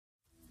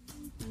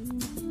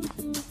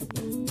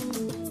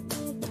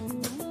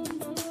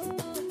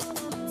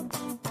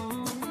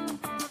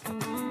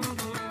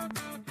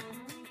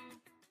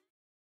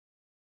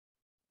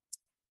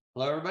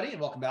Hello, everybody, and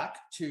welcome back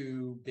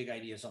to Big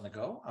Ideas on the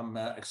Go. I'm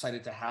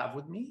excited to have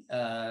with me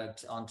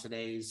on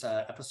today's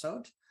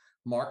episode,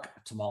 Mark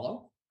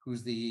Tomallo,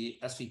 who's the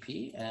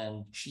SVP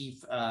and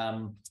Chief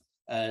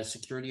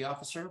Security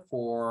Officer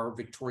for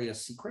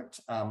Victoria's Secret.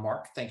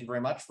 Mark, thank you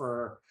very much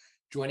for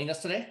joining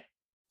us today.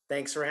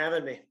 Thanks for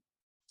having me.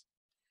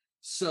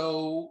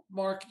 So,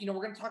 Mark, we're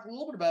going to talk a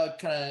little bit about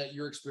kind of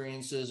your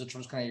experiences in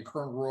terms of kind of your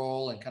current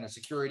role and kind of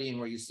security and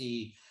where you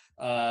see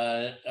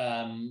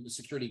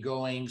security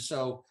going.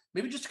 So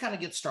maybe just to kind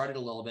of get started a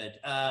little bit,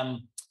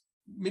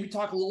 maybe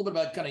talk a little bit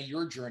about kind of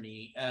your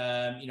journey.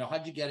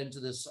 How'd you get into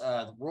this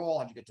role?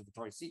 How'd you get to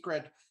Victoria's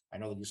Secret? I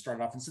know that you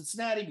started off in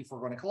Cincinnati before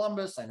going to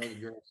Columbus. I know that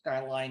you're a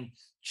Skyline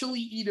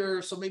chili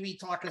eater. So maybe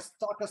talk us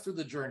through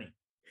the journey.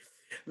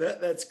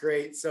 That's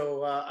great.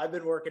 So I've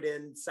been working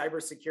in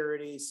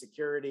cybersecurity,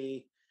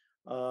 security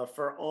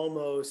for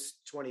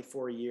almost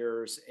 24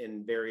 years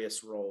in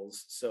various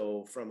roles.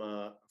 So from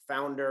a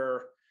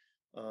founder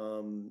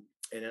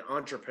and an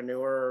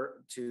entrepreneur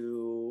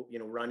to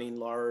running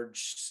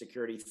large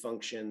security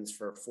functions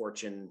for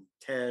Fortune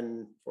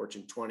 10,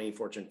 Fortune 20,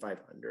 Fortune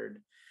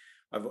 500.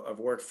 I've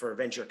worked for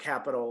venture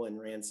capital and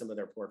ran some of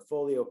their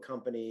portfolio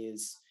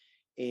companies,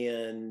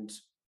 and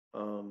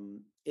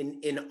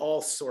in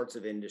all sorts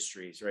of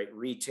industries, right?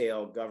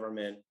 Retail,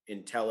 government,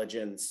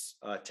 intelligence,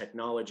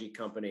 technology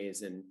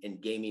companies, and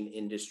gaming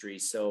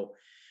industries. So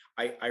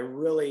I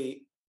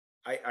really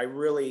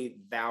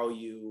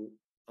value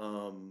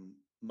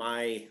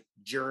my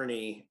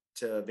journey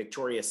to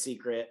Victoria's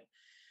Secret.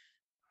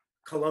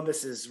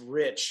 Columbus is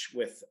rich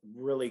with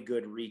really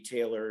good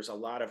retailers, a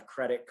lot of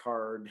credit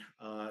card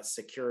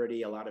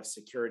security, a lot of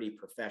security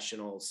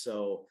professionals.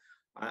 So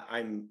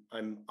I'm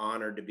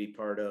honored to be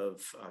part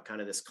of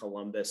kind of this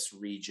Columbus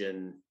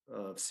region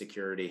of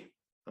security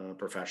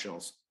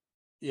professionals.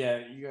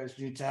 Yeah, you guys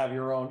need to have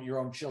your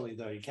own chili,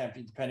 though. You can't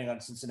be depending on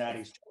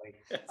Cincinnati's chili.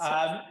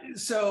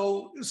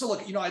 So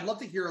look, I'd love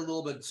to hear a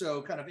little bit.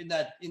 So kind of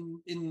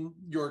in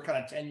your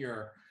kind of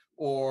tenure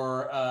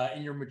or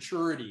in your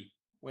maturity,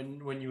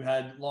 when you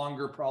had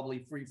longer, probably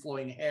free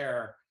flowing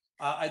hair,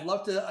 I'd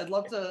love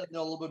to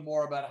know a little bit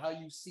more about how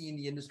you've seen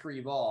the industry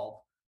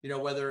evolve.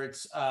 Whether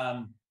it's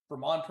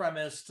from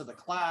on-premise to the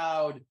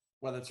cloud,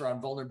 whether it's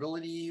around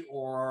vulnerability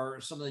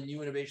or some of the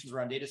new innovations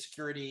around data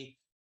security.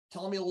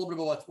 Tell me a little bit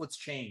about what's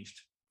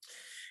changed.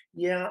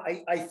 Yeah,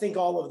 I think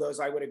all of those,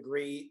 I would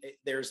agree.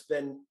 There's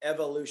been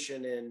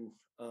evolution in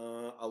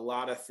a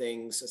lot of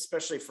things,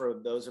 especially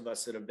for those of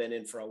us that have been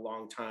in for a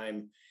long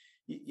time.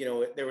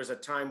 There was a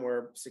time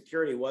where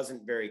security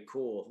wasn't very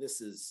cool.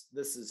 This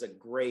is a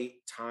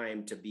great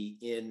time to be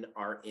in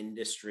our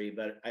industry.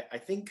 But I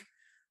think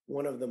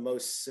one of the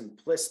most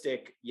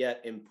simplistic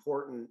yet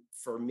important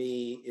for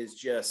me is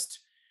just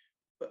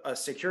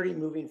security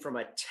moving from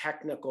a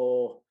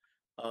technical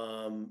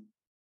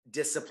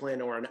discipline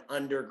or an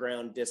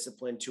underground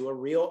discipline to a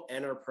real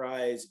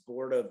enterprise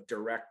board of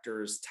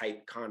directors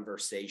type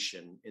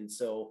conversation. And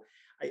so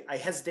I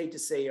hesitate to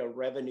say a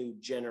revenue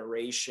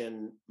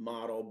generation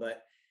model,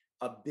 but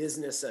a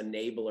business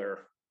enabler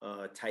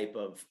type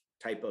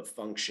of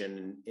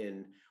function.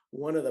 In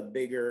one of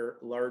the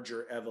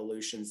larger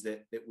evolutions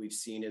that we've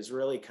seen is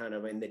really kind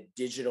of in the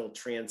digital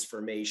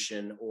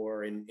transformation,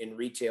 or in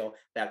retail,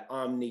 that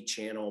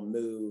omni-channel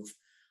move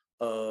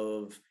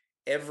of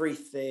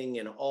everything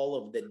and all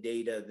of the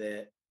data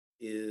that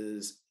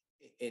is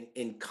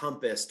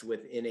encompassed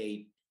within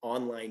a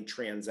online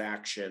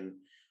transaction,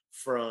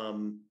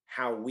 from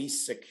how we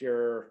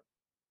secure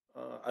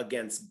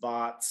against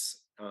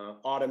bots,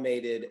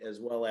 automated, as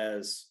well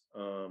as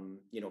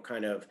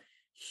kind of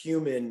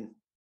human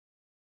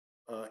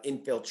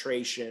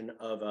infiltration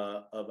of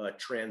a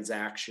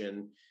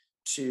transaction,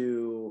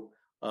 to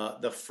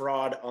the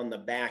fraud on the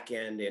back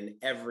end and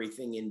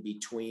everything in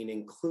between,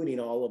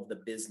 including all of the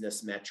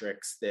business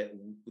metrics that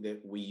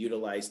we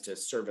utilize to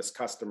service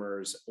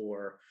customers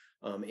or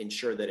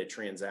ensure that a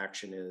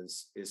transaction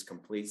is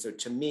complete. So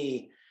to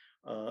me,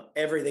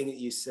 everything that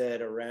you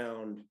said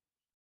around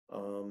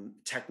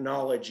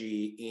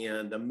technology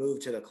and the move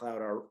to the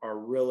cloud are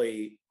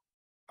really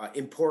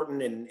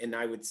important, and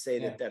I would say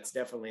that that's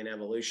definitely an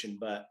evolution.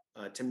 But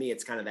to me,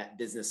 it's kind of that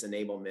business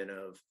enablement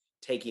of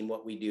taking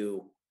what we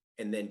do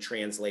and then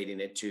translating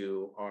it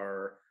to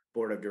our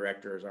board of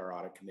directors, our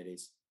audit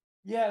committees.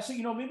 Yeah, so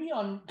maybe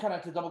on kind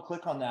of to double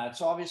click on that.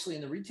 So obviously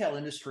in the retail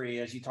industry,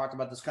 as you talked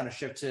about this kind of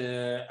shift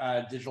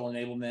to digital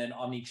enablement,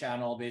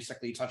 omni-channel,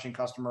 basically touching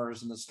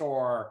customers in the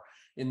store,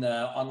 in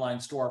the online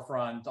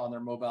storefront, on their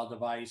mobile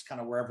device,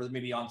 kind of wherever,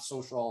 maybe on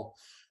social.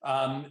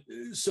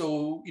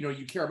 So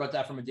you care about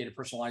that from a data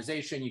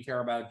personalization. You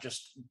care about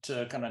just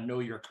to kind of know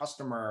your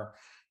customer.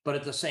 But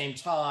at the same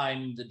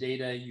time, the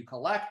data you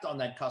collect on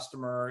that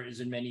customer is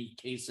in many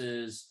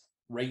cases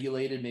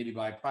regulated, maybe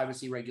by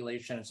privacy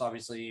regulation. It's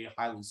obviously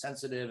highly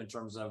sensitive in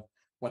terms of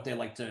what they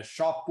like to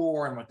shop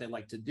for and what they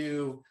like to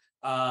do.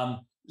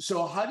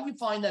 So how do you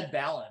find that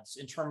balance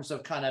in terms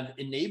of kind of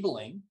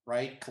enabling,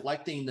 right,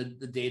 collecting the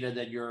data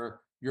that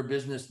your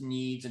business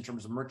needs in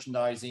terms of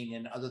merchandising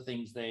and other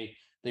things they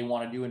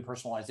want to do in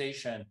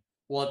personalization,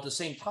 while at the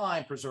same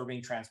time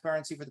preserving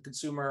transparency for the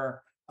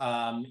consumer,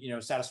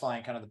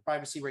 satisfying kind of the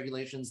privacy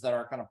regulations that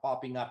are kind of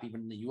popping up even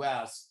in the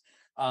US.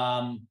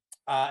 And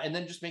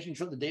then just making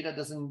sure the data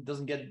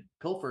doesn't get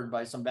pilfered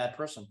by some bad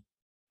person.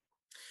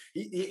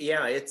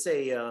 Yeah, it's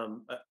I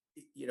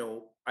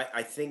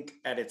think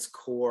at its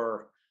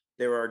core,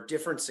 there are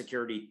different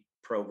security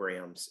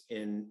programs.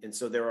 And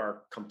so there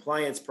are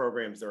compliance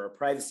programs, there are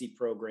privacy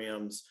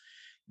programs,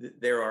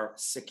 there are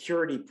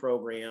security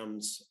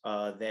programs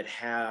that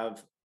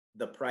have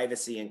the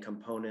privacy and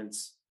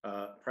compliance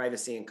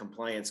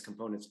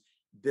components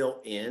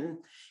built in.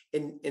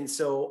 And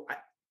so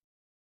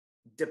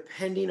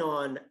depending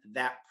on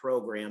that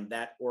program,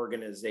 that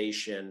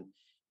organization,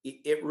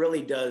 it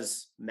really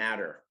does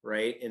matter,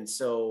 right? And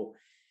so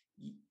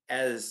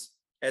as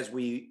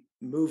we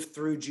move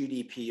through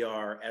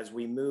GDPR, as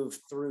we move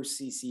through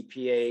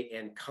CCPA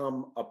and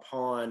come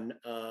upon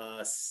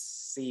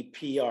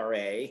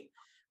CPRA,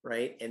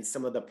 right, and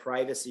some of the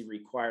privacy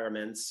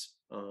requirements,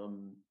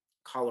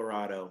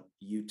 Colorado,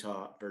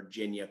 Utah,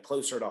 Virginia,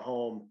 closer to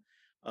home,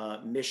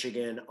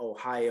 Michigan,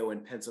 Ohio,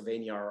 and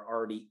Pennsylvania are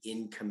already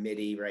in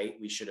committee,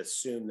 right? We should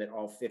assume that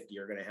all 50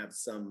 are going to have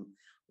some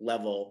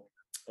level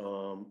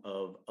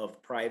of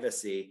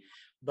privacy,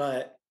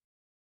 but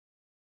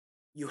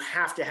you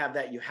have to have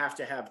that. You have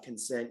to have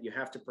consent. You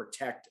have to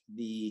protect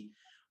the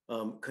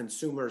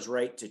consumer's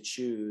right to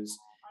choose.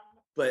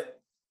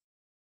 But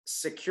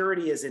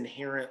security is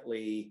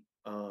inherently,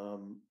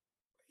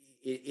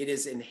 it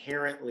is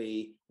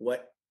inherently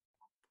what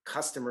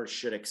customers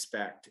should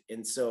expect.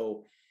 And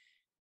so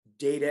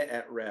data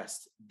at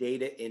rest,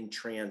 data in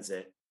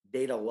transit,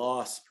 data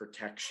loss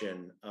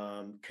protection,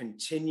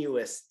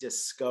 continuous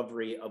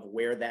discovery of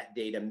where that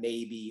data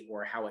may be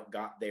or how it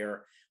got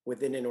there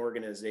within an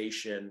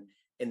organization,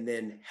 and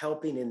then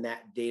helping in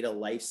that data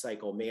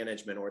lifecycle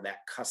management or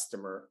that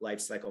customer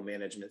lifecycle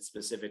management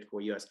specific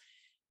for US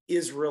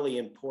is really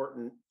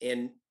important.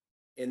 And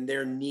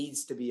there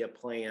needs to be a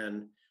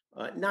plan,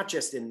 not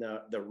just in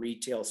the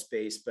retail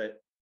space,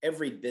 but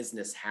every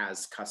business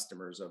has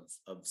customers of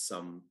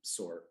some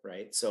sort,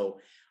 right?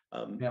 So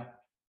Yeah.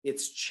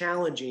 it's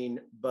challenging,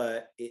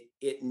 but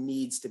it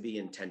needs to be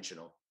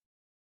intentional.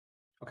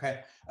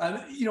 Okay.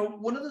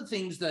 One of the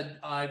things that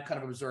I've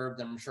kind of observed,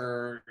 and I'm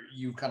sure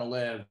you kind of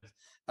lived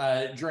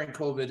during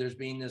COVID, there's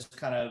been this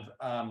kind of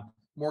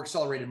more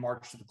accelerated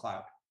march to the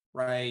cloud,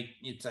 right?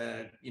 It's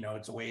a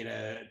way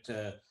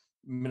to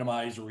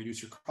minimize or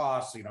reduce your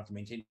costs. So you don't have to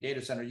maintain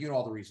data center,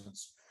 all the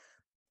reasons.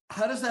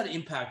 How does that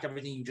impact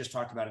everything you just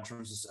talked about in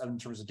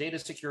terms of data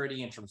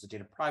security, in terms of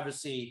data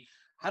privacy?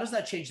 How does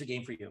that change the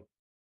game for you?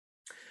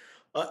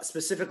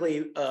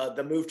 Specifically,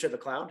 the move to the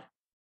cloud.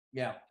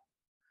 Yeah.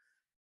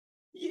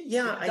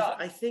 Yeah,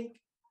 I think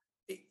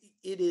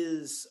it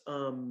is,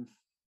 the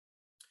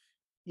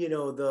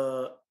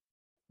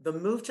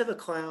move to the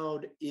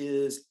cloud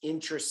is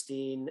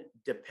interesting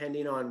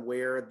depending on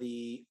where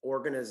the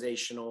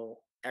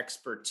organizational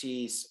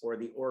expertise or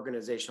the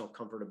organizational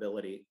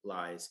comfortability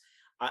lies.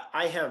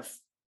 I have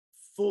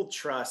full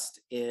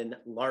trust in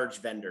large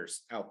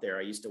vendors out there.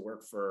 I used to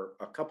work for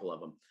a couple of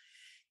them.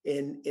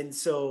 And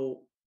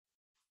so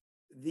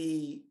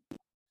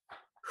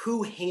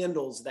who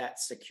handles that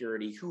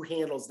security, who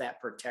handles that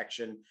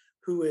protection,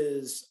 who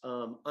is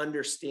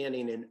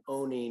understanding and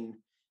owning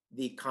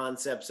the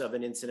concepts of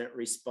an incident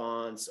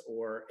response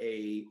or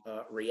a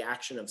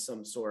reaction of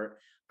some sort.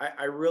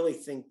 I really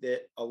think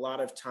that a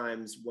lot of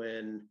times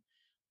when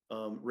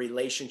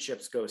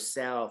relationships go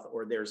south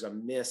or there's a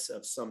miss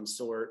of some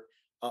sort,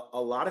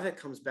 a lot of it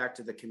comes back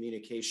to the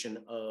communication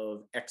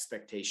of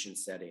expectation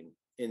setting.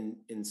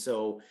 And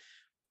so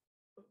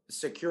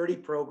security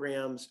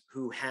programs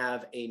who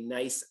have a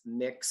nice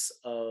mix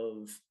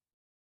of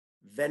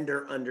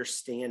vendor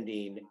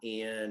understanding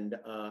and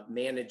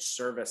managed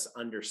service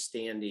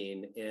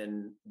understanding,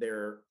 and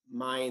their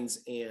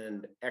minds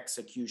and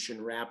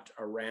execution wrapped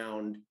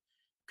around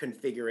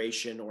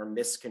configuration or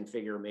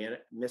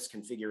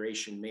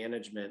misconfiguration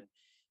management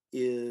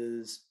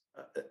is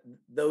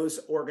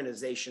those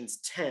organizations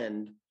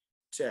tend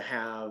to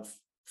have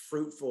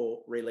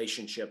fruitful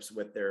relationships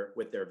with their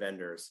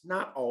vendors.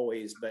 Not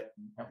always, but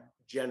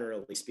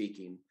generally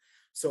speaking.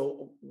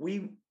 So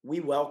we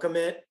welcome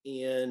it,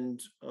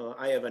 and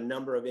I have a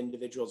number of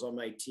individuals on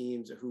my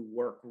teams who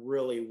work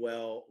really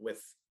well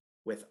with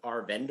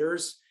our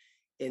vendors,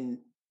 and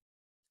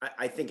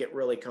I think it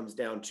really comes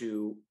down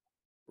to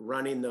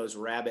running those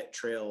rabbit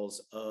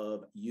trails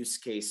of use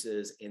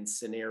cases and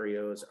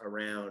scenarios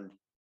around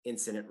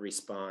incident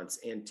response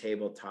and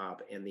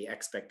tabletop and the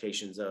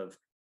expectations of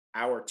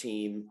our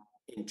team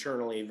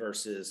internally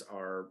versus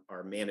our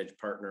managed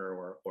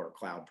partner or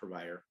cloud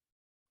provider.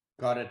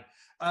 Got it.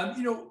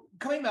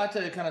 Coming back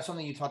to kind of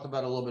something you talked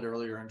about a little bit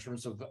earlier in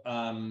terms of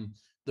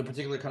the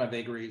particular kind of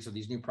vagaries of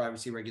these new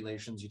privacy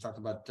regulations. You talked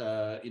about,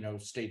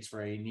 states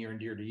very near and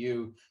dear to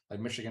you,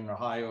 like Michigan and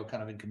Ohio,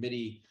 kind of in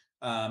committee.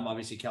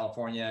 Obviously,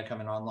 California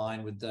coming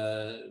online with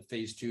the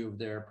phase 2 of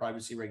their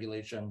privacy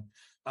regulation.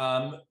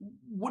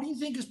 What do you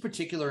think is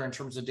particular in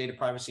terms of data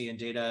privacy and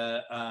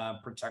data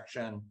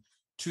protection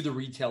to the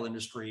retail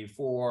industry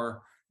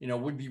for,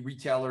 would-be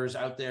retailers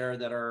out there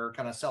that are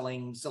kind of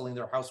selling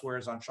their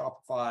housewares on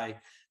Shopify?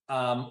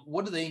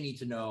 What do they need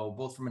to know,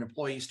 both from an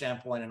employee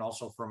standpoint and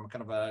also from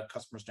kind of a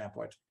customer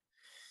standpoint?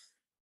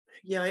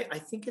 Yeah, I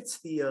think it's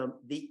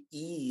the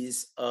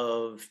ease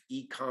of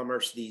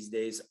e-commerce these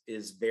days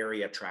is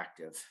very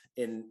attractive,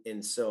 and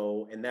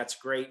that's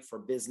great for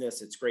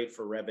business. It's great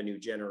for revenue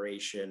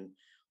generation.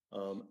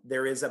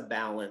 There is a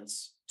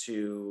balance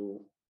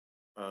to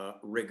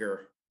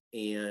rigor,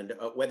 and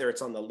whether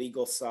it's on the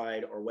legal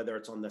side or whether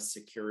it's on the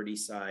security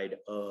side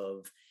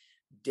of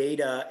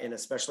data, and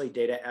especially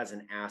data as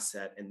an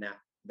asset, and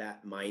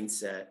that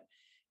mindset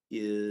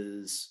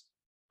is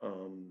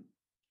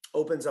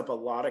opens up a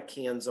lot of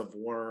cans of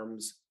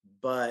worms.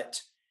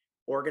 But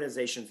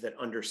organizations that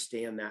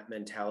understand that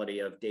mentality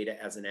of data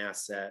as an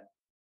asset,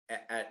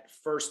 at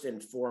first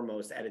and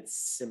foremost, at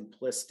its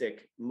simplistic,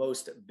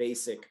 most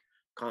basic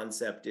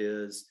concept,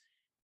 is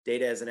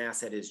data as an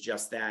asset is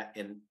just that,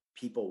 and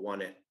people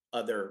want it.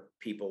 Other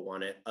people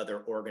want it.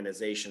 Other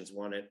organizations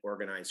want it.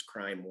 Organized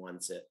crime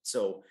wants it.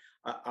 So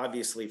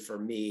obviously, for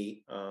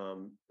me,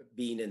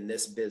 being in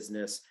this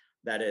business,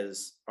 that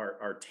is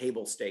our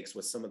table stakes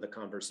with some of the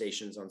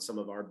conversations on some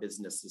of our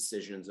business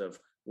decisions of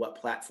what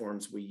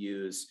platforms we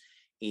use,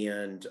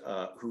 and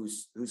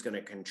who's going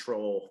to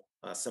control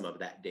some of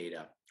that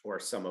data or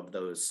some of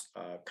those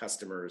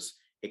customers'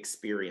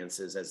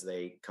 experiences as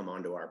they come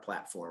onto our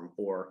platform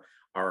or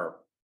our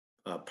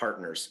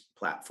partners'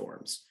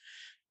 platforms.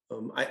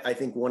 I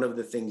think one of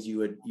the things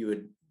you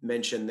would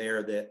mention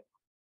there, that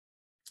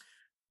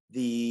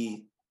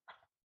the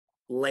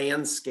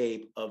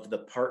landscape of the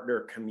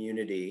partner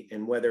community,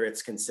 and whether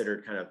it's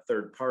considered kind of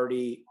third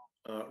party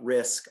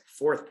risk,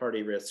 fourth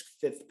party risk,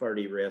 fifth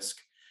party risk,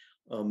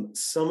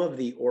 some of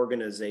the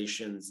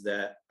organizations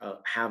that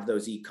have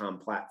those e-com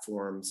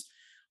platforms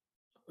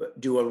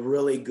do a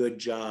really good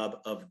job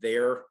of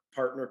their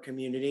partner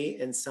community,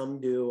 and some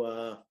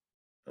do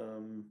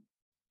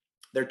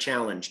they're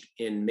challenged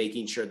in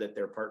making sure that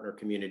their partner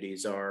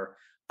communities are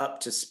up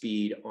to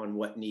speed on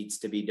what needs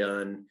to be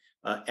done,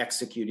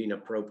 executing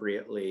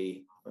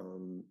appropriately,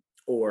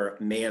 or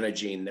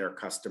managing their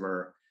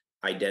customer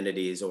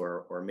identities,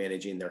 or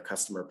managing their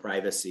customer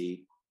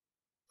privacy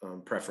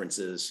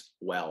preferences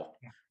well.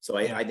 So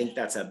I think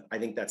that's a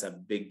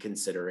big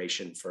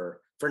consideration for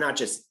not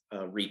just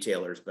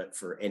retailers, but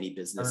for any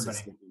business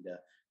that's looking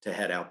to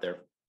head out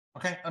there.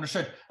 Okay,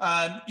 understood.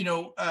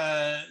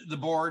 The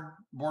board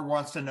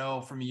wants to know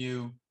from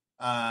you,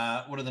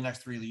 what do the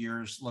next 3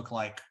 years look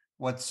like?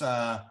 What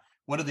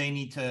do they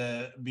need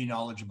to be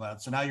knowledgeable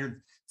about? So now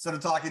you're, instead of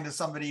talking to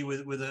somebody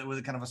with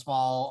a kind of a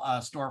small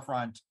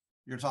storefront,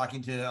 you're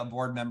talking to a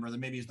board member that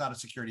maybe is not a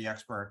security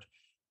expert.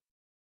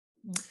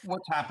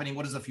 What's happening?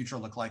 What does the future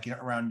look like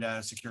around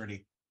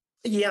security?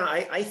 Yeah,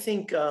 I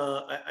think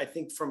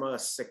from a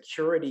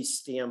security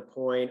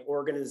standpoint,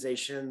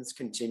 organizations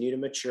continue to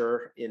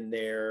mature in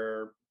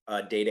their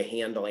data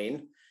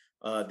handling,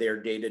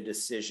 their data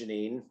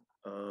decisioning.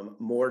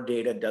 More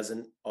data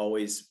doesn't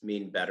always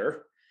mean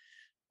better,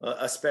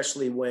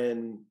 especially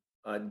when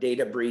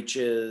data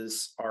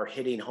breaches are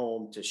hitting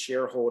home to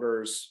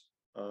shareholders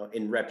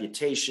in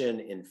reputation,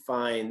 in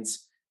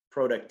fines,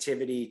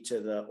 productivity to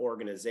the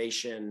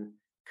organization,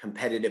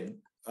 competitive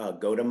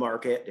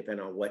go-to-market,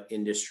 depending on what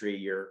industry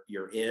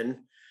you're in.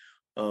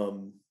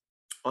 On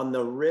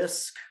the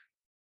risk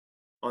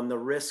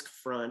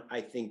front,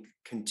 I think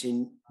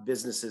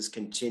businesses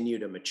continue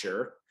to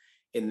mature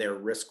in their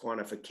risk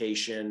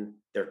quantification,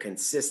 their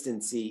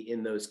consistency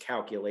in those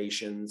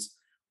calculations,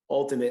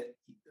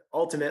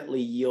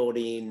 ultimately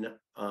yielding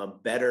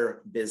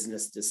better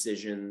business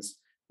decisions,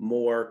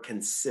 more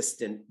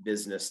consistent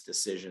business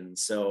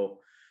decisions. So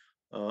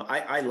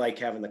I like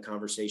having the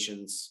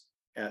conversations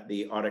at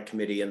the audit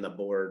committee and the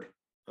board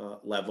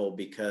level,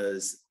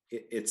 because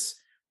it's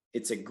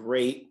a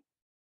great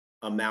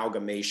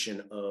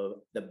amalgamation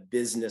of the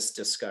business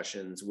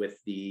discussions with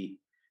the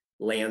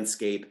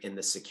landscape and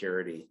the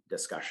security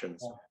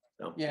discussions.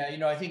 So.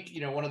 Yeah, I think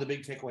one of the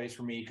big takeaways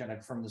for me kind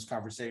of from this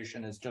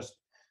conversation is just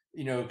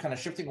kind of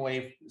shifting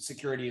away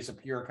security as a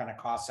pure kind of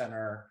cost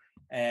center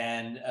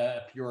and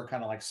a pure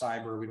kind of like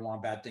cyber. We don't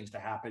want bad things to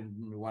happen.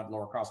 We want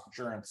lower cost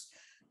insurance,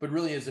 but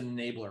really as an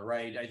enabler,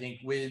 right? I think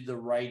with the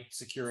right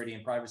security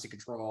and privacy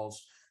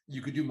controls,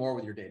 you could do more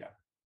with your data.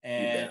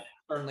 And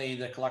certainly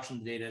the collection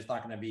of data is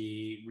not going to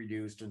be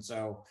reduced. And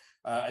so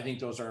I think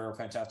those are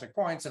fantastic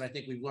points. And I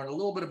think we've learned a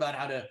little bit about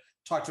how to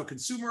talk to a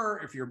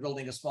consumer if you're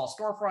building a small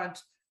storefront.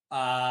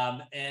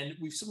 And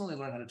we've similarly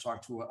learned how to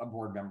talk to a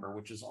board member,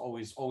 which is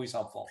always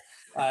helpful.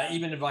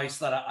 Even advice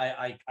that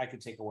I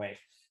could take away.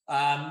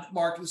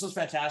 Mark, this was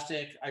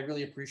fantastic. I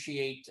really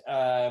appreciate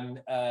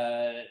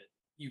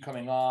you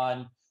coming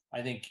on.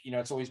 I think,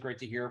 it's always great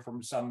to hear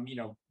from some,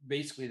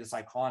 basically this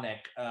iconic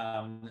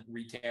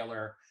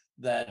retailer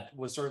that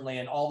was certainly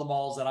in all the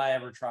malls that I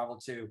ever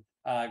traveled to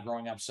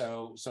growing up.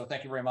 So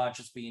thank you very much.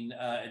 It's been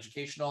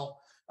educational.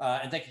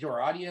 And thank you to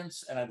our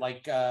audience. And I'd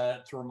like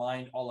to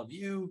remind all of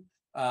you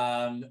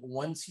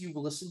Once you've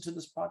listened to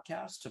this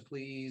podcast, to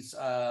please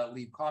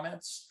leave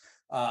comments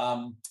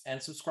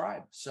and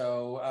subscribe.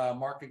 So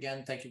Mark,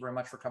 again, thank you very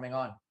much for coming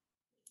on.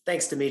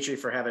 Thanks, Dimitri,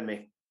 for having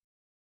me.